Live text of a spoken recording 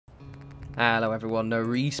Hello everyone, No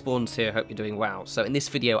Respawns here, hope you're doing well. So in this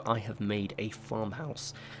video I have made a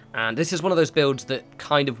farmhouse, and this is one of those builds that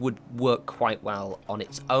kind of would work quite well on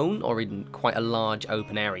its own or in quite a large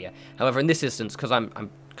open area. However, in this instance, because I'm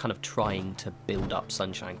kind of trying to build up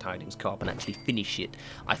Sunshine Tidings Co-Op and actually finish it,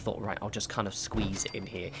 I thought, right, I'll just kind of squeeze it in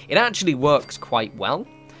here. It actually works quite well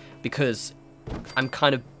because I'm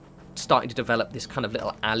kind of starting to develop this kind of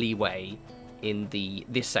little alleyway in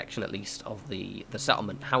this section at least of the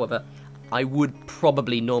settlement. However, I would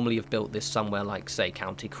probably normally have built this somewhere like, say,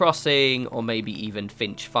 County Crossing, or maybe even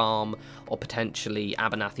Finch Farm, or potentially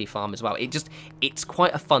Abernathy Farm as well. It's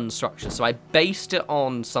quite a fun structure. So I based it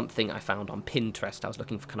on something I found on Pinterest. I was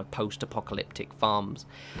looking for kind of post-apocalyptic farms.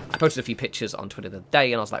 I posted a few pictures on Twitter the other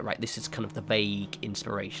day, and I was like, right, this is kind of the vague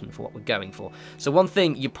inspiration for what we're going for. So one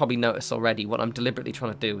thing you probably noticed already, what I'm deliberately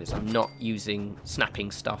trying to do is I'm not using snapping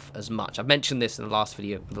stuff as much. I've mentioned this in the last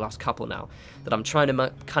video, the last couple now, that I'm trying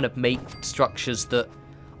to kind of make structures that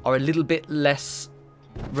are a little bit less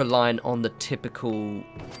reliant on the typical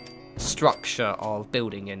structure of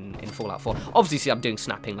building in Fallout 4. Obviously, see, I'm doing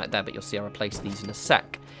snapping like that, but you'll see I replace these in a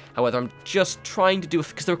sec. However, I'm just trying to do,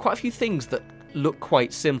 because there are quite a few things that look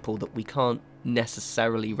quite simple that we can't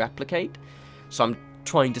necessarily replicate. So I'm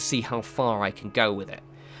trying to see how far I can go with it.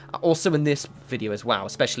 Also in this video as well,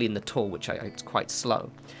 especially in the tour, which it's quite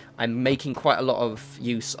slow, I'm making quite a lot of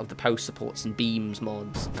use of the post supports and beams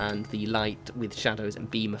mods and the light with shadows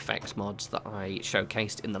and beam effects mods that I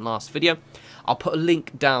showcased in the last video. I'll put a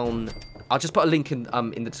link down. I'll just put a link in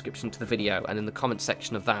the description to the video, and in the comment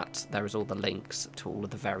section of that there is all the links to all of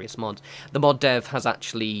the various mods. The mod dev has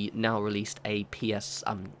actually now released a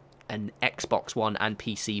an Xbox One and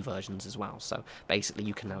PC versions as well, so basically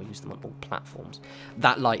you can now use them on all platforms.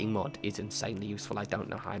 That lighting mod is insanely useful. I don't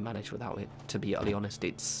know how I managed without it, to be utterly honest.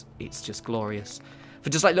 It's just glorious. For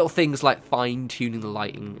just like little things like fine-tuning the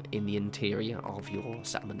lighting in the interior of your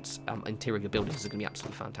settlements, interior of your buildings is going to be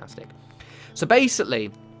absolutely fantastic. So basically,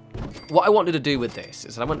 what I wanted to do with this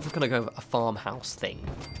is I went for kind of go a farmhouse thing.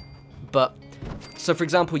 But, so for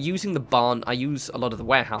example, using the barn, I use a lot of the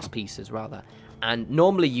warehouse pieces rather, and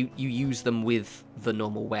normally you use them with the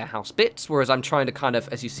normal warehouse bits, whereas I'm trying to kind of,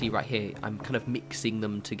 as you see right here, I'm kind of mixing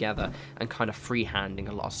them together and kind of freehanding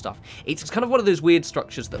a lot of stuff. It's kind of one of those weird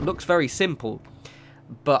structures that looks very simple,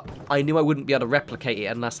 but I knew I wouldn't be able to replicate it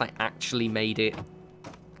unless I actually made it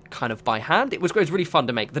kind of by hand. It was really fun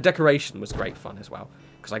to make. The decoration was great fun as well,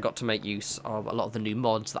 because I got to make use of a lot of the new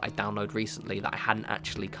mods that I downloaded recently that I hadn't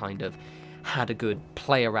actually kind of had a good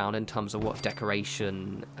play around in terms of what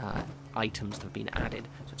decoration items that have been added.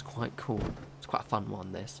 So it's quite cool. It's quite a fun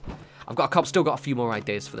one, this. I've still got a few more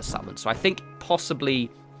ideas for the settlement, so I think possibly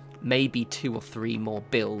maybe 2 or 3 more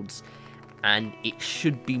builds, and it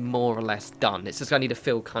should be more or less done. It's just I need to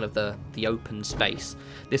fill kind of the open space.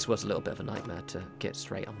 This was a little bit of a nightmare to get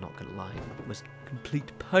straight, I'm not gonna lie. It was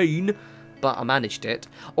complete pain, but I managed it.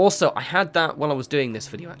 Also, I had that while I was doing this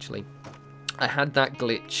video, actually. I had that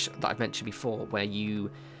glitch that I've mentioned before where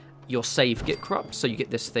your save get corrupt, so you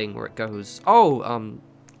get this thing where it goes,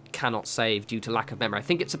 cannot save due to lack of memory. I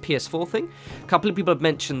think it's a PS4 thing. A couple of people have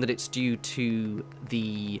mentioned that it's due to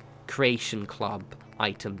the Creation Club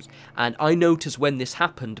items, and I noticed when this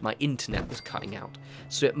happened my internet was cutting out,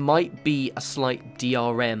 so it might be a slight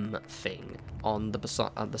DRM thing on the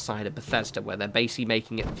side of Bethesda, where they're basically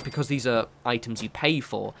making it, because these are items you pay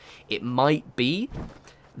for, it might be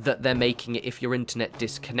that they're making it if your internet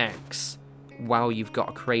disconnects while you've got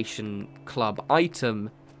a Creation Club item,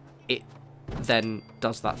 it then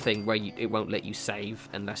does that thing where it won't let you save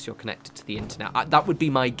unless you're connected to the internet. That would be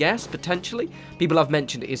my guess, potentially. People have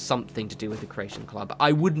mentioned it is something to do with the Creation Club.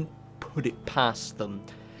 I wouldn't put it past them.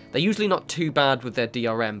 They're usually not too bad with their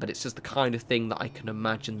DRM, but it's just the kind of thing that I can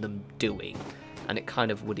imagine them doing, and it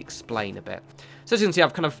kind of would explain a bit. So as you can see,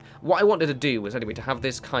 I've kind of, what I wanted to do was anyway to have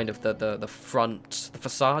this kind of the front, the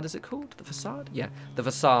facade, is it called? The facade? Yeah, the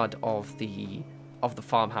facade of the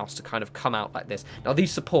farmhouse to kind of come out like this. Now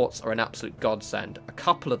these supports are an absolute godsend. A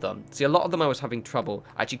couple of them, see, a lot of them I was having trouble.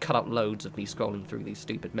 I actually cut out loads of me scrolling through these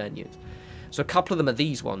stupid menus. So a couple of them are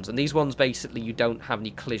these ones, and these ones basically you don't have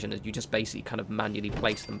any collision, you just basically kind of manually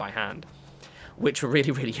place them by hand, which were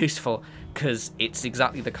really, really useful, because it's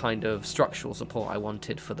exactly the kind of structural support I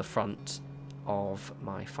wanted for the front of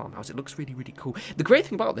my farmhouse. It looks really, really cool. The great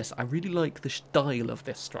thing about this, I really like the style of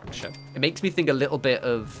this structure. It makes me think a little bit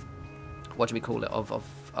of, what do we call it, of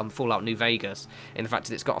Fallout New Vegas, in the fact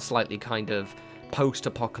that it's got a slightly kind of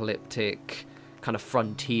post-apocalyptic kind of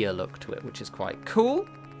frontier look to it, which is quite cool.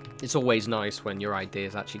 It's always nice when your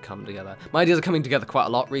ideas actually come together. My ideas are coming together quite a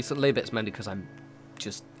lot recently, but it's mainly because I'm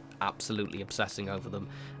just absolutely obsessing over them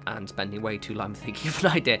and spending way too long thinking of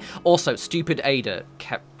an idea. Also, stupid Ada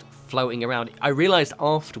kept floating around. I realised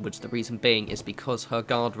afterwards the reason being is because her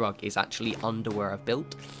guard rug is actually under where I've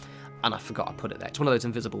built, and I forgot I put it there. It's one of those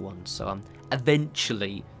invisible ones, so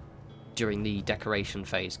eventually, during the decoration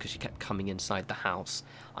phase, because she kept coming inside the house,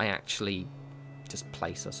 I actually just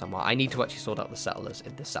place her somewhere. I need to actually sort out the settlers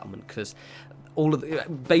in this settlement, because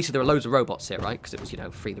basically there are loads of robots here, right? Because it was, you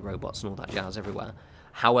know, free the robots and all that jazz everywhere.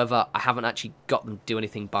 However, I haven't actually got them to do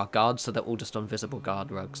anything bar guards, so they're all just on visible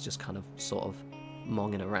guard rugs, just kind of sort of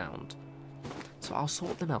monging around. So I'll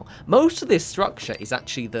sort them out. Most of this structure is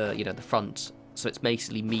actually the, you know, the front. So it's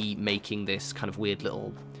basically me making this kind of weird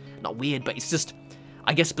little, not weird, but it's just,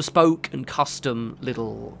 I guess, bespoke and custom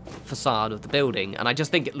little facade of the building. And I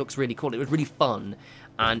just think it looks really cool. It was really fun,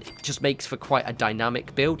 and it just makes for quite a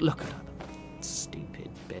dynamic build. Look at that stupid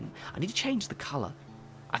bin. I need to change the colour.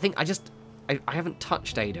 I think I haven't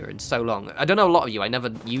touched Ada in so long. I don't know a lot of you. I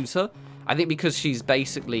never use her. I think because she's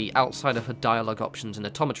basically, outside of her dialogue options and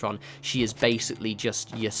automatron, she is basically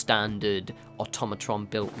just your standard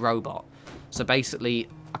automatron-built robot. So basically,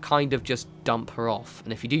 I kind of just dump her off.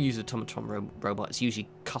 And if you do use an automatron robot, it's usually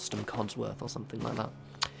custom Codsworth or something like that.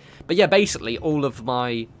 But yeah, basically, all of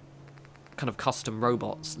my kind of custom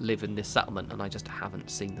robots live in this settlement, and I just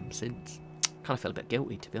haven't seen them since. Kind of feel a bit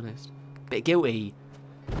guilty, to be honest. Bit guilty.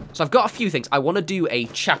 So I've got a few things. I want to do a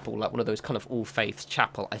chapel, like one of those kind of All Faiths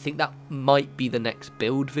chapel. I think that might be the next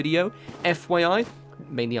build video, FYI.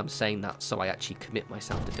 Mainly I'm saying that so I actually commit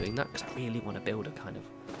myself to doing that, because I really want to build a kind of...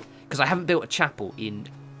 Because I haven't built a chapel in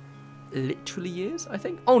literally years, I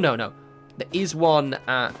think. Oh, no. There is one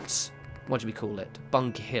at, what do we call it?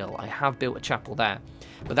 Bunker Hill. I have built a chapel there,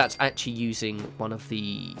 but that's actually using one of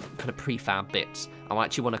the kind of prefab bits. I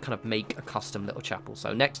actually want to kind of make a custom little chapel.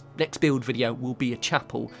 So next build video will be a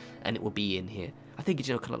chapel, and it will be in here. I think it's,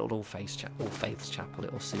 you know, kind of an All Faiths chapel.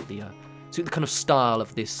 It will suit the kind of style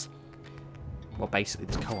of this. Well, basically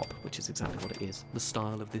this co-op, which is exactly what it is. The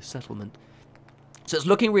style of this settlement. So it's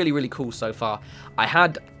looking really, really cool so far.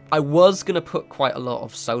 I was going to put quite a lot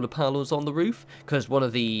of solar panels on the roof, because one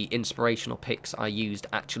of the inspirational pics I used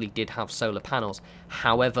actually did have solar panels.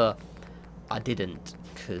 However, I didn't,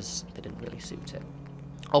 because they didn't really suit it.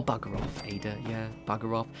 Oh, bugger off, Ada. Yeah,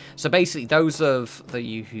 bugger off. So basically, those of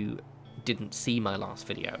you who didn't see my last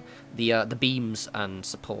video, the beams and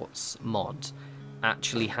supports mod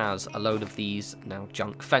actually has a load of these now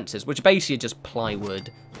junk fences, which basically are just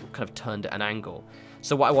plywood kind of turned at an angle.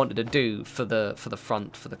 So what I wanted to do for the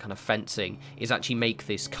front, for the kind of fencing, is actually make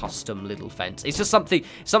this custom little fence. It's just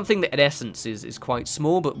something that in essence is quite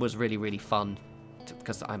small, but was really, really fun,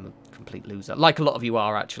 because I'm a complete loser. Like a lot of you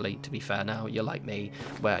are, actually, to be fair now. You're like me,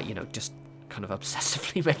 where, you know, just kind of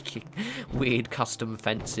obsessively making weird custom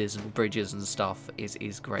fences and bridges and stuff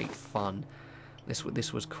is great fun. This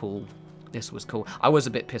was cool. This was cool. I was a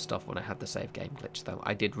bit pissed off when I had the save game glitch, though.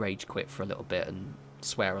 I did rage quit for a little bit and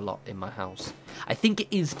swear a lot in my house. I think it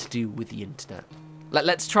is to do with the internet.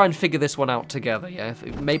 Let's try and figure this one out together, yeah?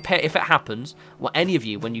 If it happens, well, any of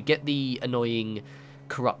you, when you get the annoying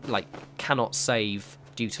corrupt, like, cannot save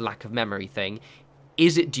due to lack of memory thing,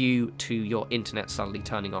 is it due to your internet suddenly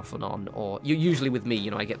turning off and on? Or, usually with me,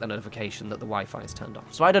 you know, I get the notification that the Wi-Fi is turned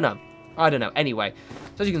off. So I don't know. Anyway,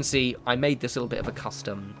 so as you can see, I made this little bit of a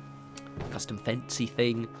custom fancy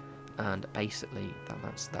thing, and basically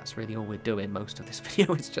that's really all we're doing. Most of this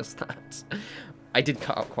video is just that. I did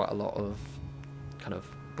cut out quite a lot of kind of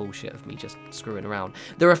bullshit of me just screwing around.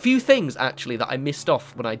 There are a few things actually that I missed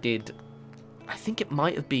off when I did, I think it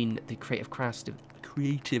might have been the creative crafting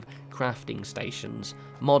stations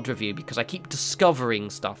mod review, because I keep discovering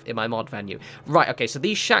stuff in my mod menu. Right, okay, so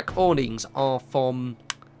these shack awnings are from,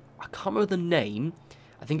 I can't remember the name.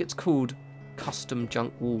 I think it's called Custom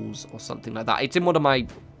Junk Walls or something like that. It's in one of my,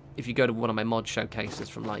 if you go to one of my mod showcases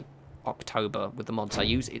from like October with the mods I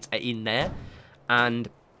use, it's in there, and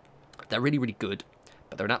they're really, really good,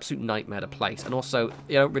 but they're an absolute nightmare to place. And also,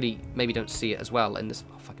 you don't really, maybe don't see it as well in this.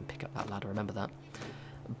 Oh, if I can pick up that ladder, remember that.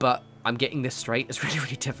 But I'm getting this straight. It's really,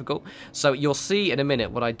 really difficult. So you'll see in a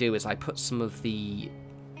minute what I do is I put some of the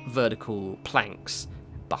vertical planks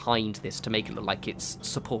behind this to make it look like it's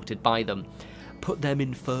supported by them. Put them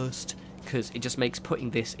in first, because it just makes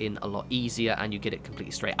putting this in a lot easier, and you get it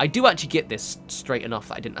completely straight. I do actually get this straight enough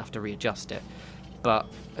that I didn't have to readjust it, but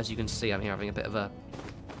as you can see, I'm here having a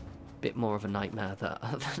bit more of a nightmare than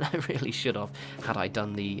I really should have had I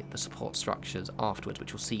done the support structures afterwards,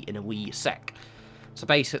 which we'll see in a wee sec. So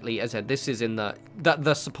basically, as I said, this is in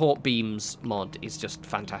the support beams mod is just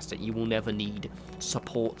fantastic. You will never need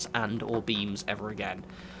supports and or beams ever again.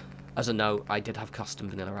 As a note, I did have custom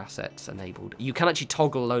vanilla assets enabled. You can actually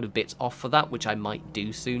toggle a load of bits off for that, which I might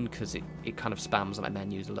do soon, because it kind of spams my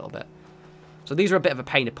menus a little bit. So these are a bit of a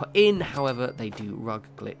pain to put in, however, they do rug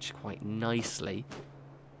glitch quite nicely.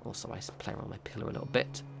 Also, I play around my pillar a little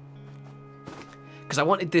bit. Because I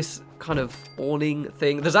wanted this kind of awning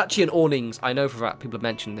thing. There's actually an awnings, I know for a fact, people have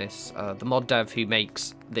mentioned this. The mod dev who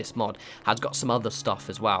makes this mod has got some other stuff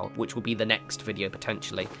as well, which will be the next video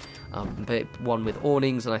potentially. But one with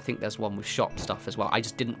awnings, and I think there's one with shop stuff as well. I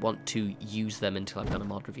just didn't want to use them until I've done a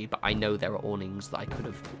mod review, but I know there are awnings that I could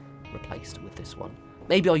have replaced with this one.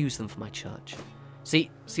 Maybe I'll use them for my church.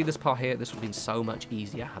 See this part here? This would have been so much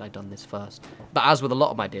easier had I done this first. But as with a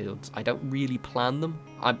lot of my builds, I don't really plan them.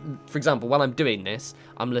 For example, while I'm doing this,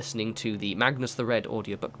 I'm listening to the Magnus the Red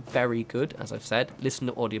audiobook. Very good, as I've said. Listen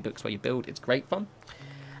to audiobooks while you build. It's great fun.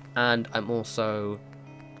 And I've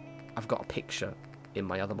got a picture in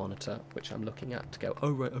my other monitor, which I'm looking at to go,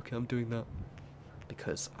 oh, right, okay, I'm doing that.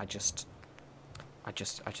 Because I just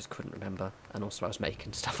couldn't remember. And also I was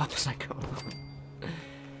making stuff up as I go along.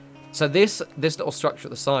 So this little structure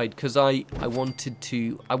at the side, because I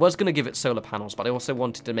was going to give it solar panels, but I also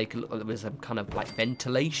wanted to make a kind of like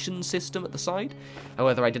ventilation system at the side.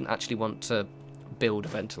 However, I didn't actually want to build a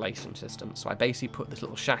ventilation system, so I basically put this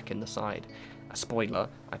little shack in the side. A spoiler,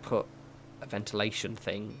 I put a ventilation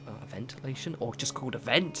thing, or just called a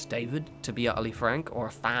vent, David, to be utterly frank, or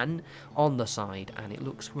a fan on the side, and it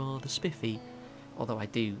looks rather spiffy, although I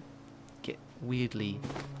do get weirdly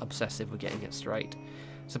obsessive with getting it straight.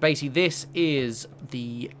 So basically this is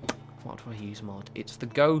the, what do I use mod? It's the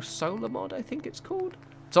Go Solar mod, I think it's called.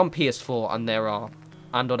 It's on PS4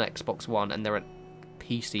 and on Xbox One, and they're a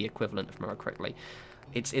PC equivalent, if I remember correctly.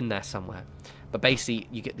 It's in there somewhere. But basically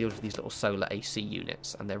you get these little solar AC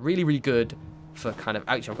units, and they're really, really good for kind of,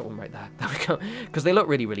 actually I've got one right there. There we go. Because they look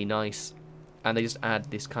really, really nice. And they just add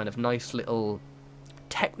this kind of nice little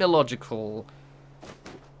technological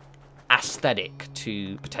aesthetic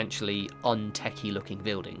to potentially untechy looking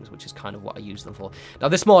buildings, which is kind of what I use them for. Now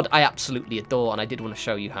this mod I absolutely adore, and I did want to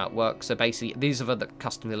show you how it works. So basically these are the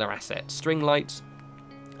custom vanilla assets, string lights,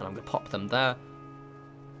 and I'm going to pop them there.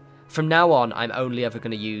 From now on I'm only ever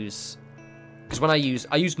going to use, because when I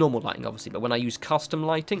use normal lighting obviously, but when I use custom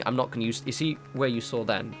lighting I'm not going to use, you see where you saw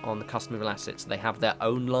then on the custom vanilla assets they have their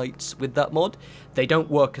own lights with that mod. They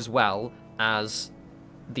don't work as well as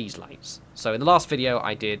these lights. So in the last video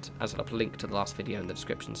I did, as I'll link to the last video in the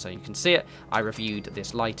description so you can see it, I reviewed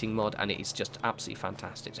this lighting mod and it is just absolutely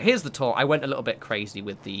fantastic. So here's the tour. I went a little bit crazy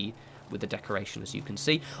with the decoration, as you can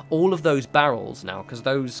see. All of those barrels now, because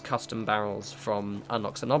those custom barrels from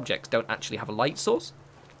Unlocks and Objects don't actually have a light source.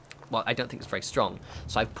 Well, I don't think it's very strong.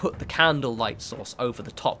 So I've put the candle light source over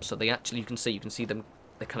the top so they actually, you can see them,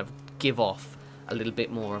 they kind of give off a little bit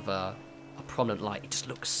more of a prominent light. It just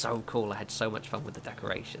looks so cool. I had so much fun with the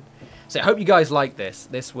decoration. So I hope you guys like this.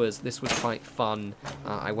 This was quite fun.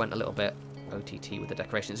 I went a little bit OTT with the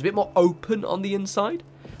decoration. It's a bit more open on the inside,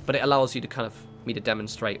 but it allows you to kind of me to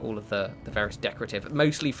demonstrate all of the various decorative,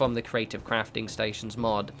 mostly from the Creative Crafting Stations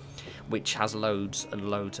mod, which has loads and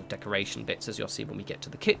loads of decoration bits, as you'll see when we get to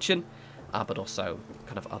the kitchen. But also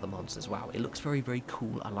kind of other mods as well. It looks very, very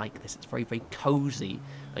cool. I like this. It's very, very cozy.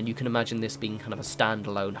 And you can imagine this being kind of a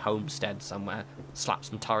standalone homestead somewhere. Slap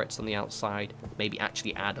some turrets on the outside. Maybe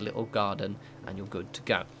actually add a little garden. And you're good to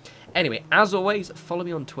go. Anyway, as always, follow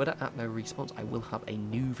me on Twitter at norespawns. I will have a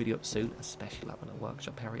new video up soon, especially like in a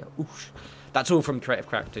workshop area. Oosh. That's all from Creative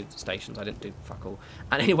Crafting Stations. I didn't do fuck all.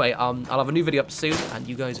 And anyway, I'll have a new video up soon. And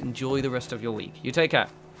you guys enjoy the rest of your week. You take care.